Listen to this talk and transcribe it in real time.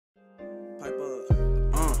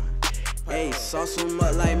Ayy, sauce them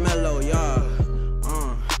up like Mellow,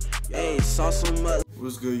 y'all. Ayy, sauce them up.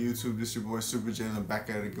 What's good, YouTube? This your boy Super J, and I'm back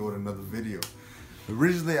at it again with another video.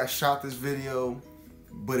 Originally, I shot this video,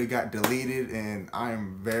 but it got deleted, and I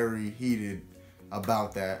am very heated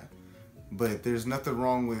about that. But there's nothing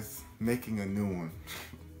wrong with making a new one.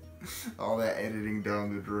 All that editing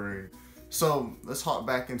down the drain. So let's hop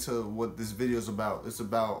back into what this video is about. It's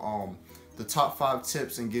about the top 5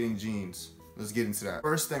 tips in getting jeans. Let's get into that.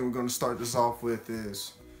 First thing we're going to start this off with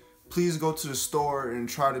is, please go to the store and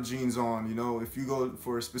try the jeans on. You know, if you go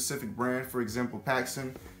for a specific brand, for example,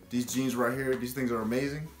 Paxson, these jeans right here, these things are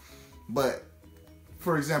amazing. But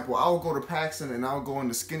for example, I'll go to Paxson and I'll go in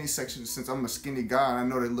the skinny section since I'm a skinny guy and I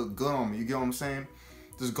know they look good on me. You get what I'm saying?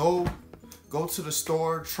 Just go to the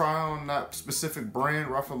store, try on that specific brand,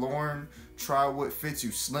 Ralph Lauren, try what fits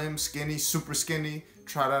you, slim, skinny, super skinny,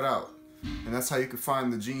 try that out. And that's how you can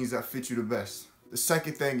find the jeans that fit you the best. The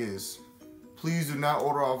second thing is, please do not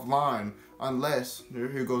order offline unless,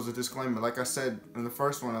 here goes the disclaimer, like I said in the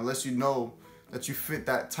first one, unless you know that you fit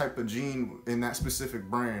that type of jean in that specific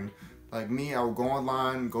brand. Like me, I will go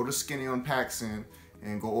online, go to Skinny on Paxson,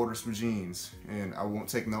 and go order some jeans, and I won't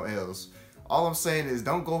take no L's. All I'm saying is,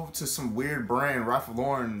 don't go to some weird brand, Ralph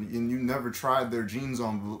Lauren, and you never tried their jeans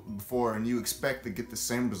on before, and you expect to get the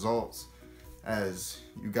same results as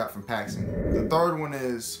you got from Paxson. The third one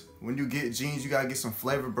is, when you get jeans, you gotta get some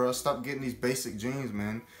flavor, bro. Stop getting these basic jeans,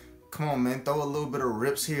 man. Come on, man. Throw a little bit of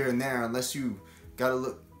rips here and there, unless you gotta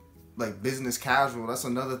look like business casual. That's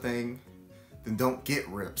another thing. Then don't get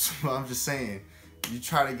rips. I'm just saying, you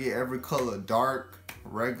try to get every color: dark,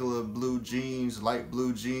 regular blue jeans, light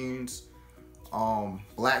blue jeans,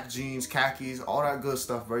 black jeans, khakis, all that good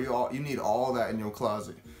stuff, bro. You need all that in your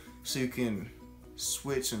closet so you can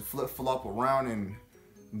switch and flip-flop around and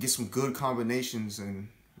get some good combinations and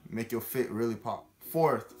make your fit really pop.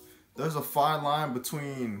 Fourth, there's a fine line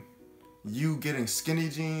between you getting skinny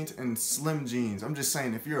jeans and slim jeans. I'm just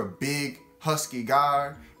saying, if you're a big husky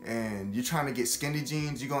guy and you're trying to get skinny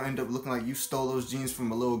jeans, you're gonna end up looking like you stole those jeans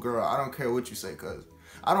from a little girl. I don't care what you say, cuz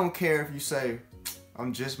I don't care if you say,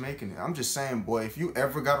 I'm just making it. I'm just saying, boy, if you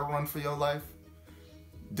ever gotta run for your life,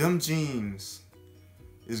 them jeans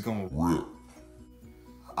is gonna rip.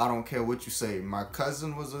 I don't care what you say. My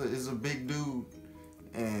cousin is a big dude,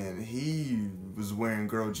 and he was wearing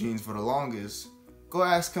girl jeans for the longest. Go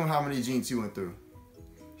ask him how many jeans he went through.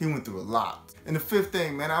 He went through a lot. And the fifth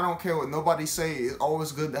thing, man, I don't care what nobody say. It's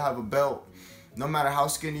always good to have a belt, no matter how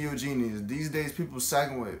skinny your jean is. These days, people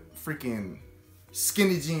sagging with freaking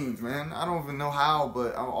skinny jeans, man. I don't even know how,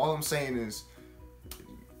 but all I'm saying is,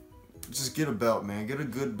 just get a belt, man. Get a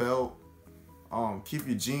good belt. Keep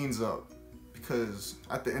your jeans up, because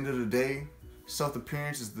at the end of the day,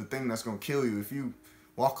 self-appearance is the thing that's gonna kill you. If you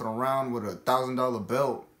walking around with a $1,000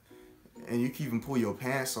 belt and you can even pull your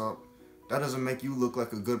pants up, that doesn't make you look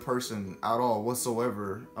like a good person at all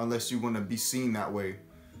whatsoever, unless you want to be seen that way.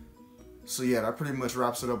 So yeah, that pretty much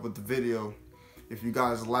wraps it up with the video. If you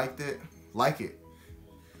guys liked it, like it.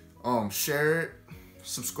 Share it.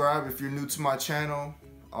 Subscribe if you're new to my channel.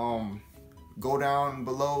 Go down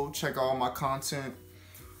below, check out all my content.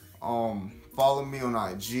 Follow me on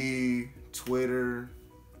IG, Twitter,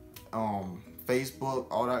 Facebook,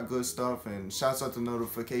 all that good stuff, and shouts out to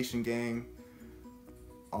Notification Gang.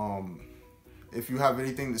 If you have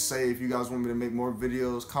anything to say, if you guys want me to make more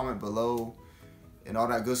videos, comment below and all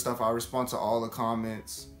that good stuff. I respond to all the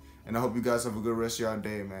comments, and I hope you guys have a good rest of your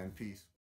day, man. Peace.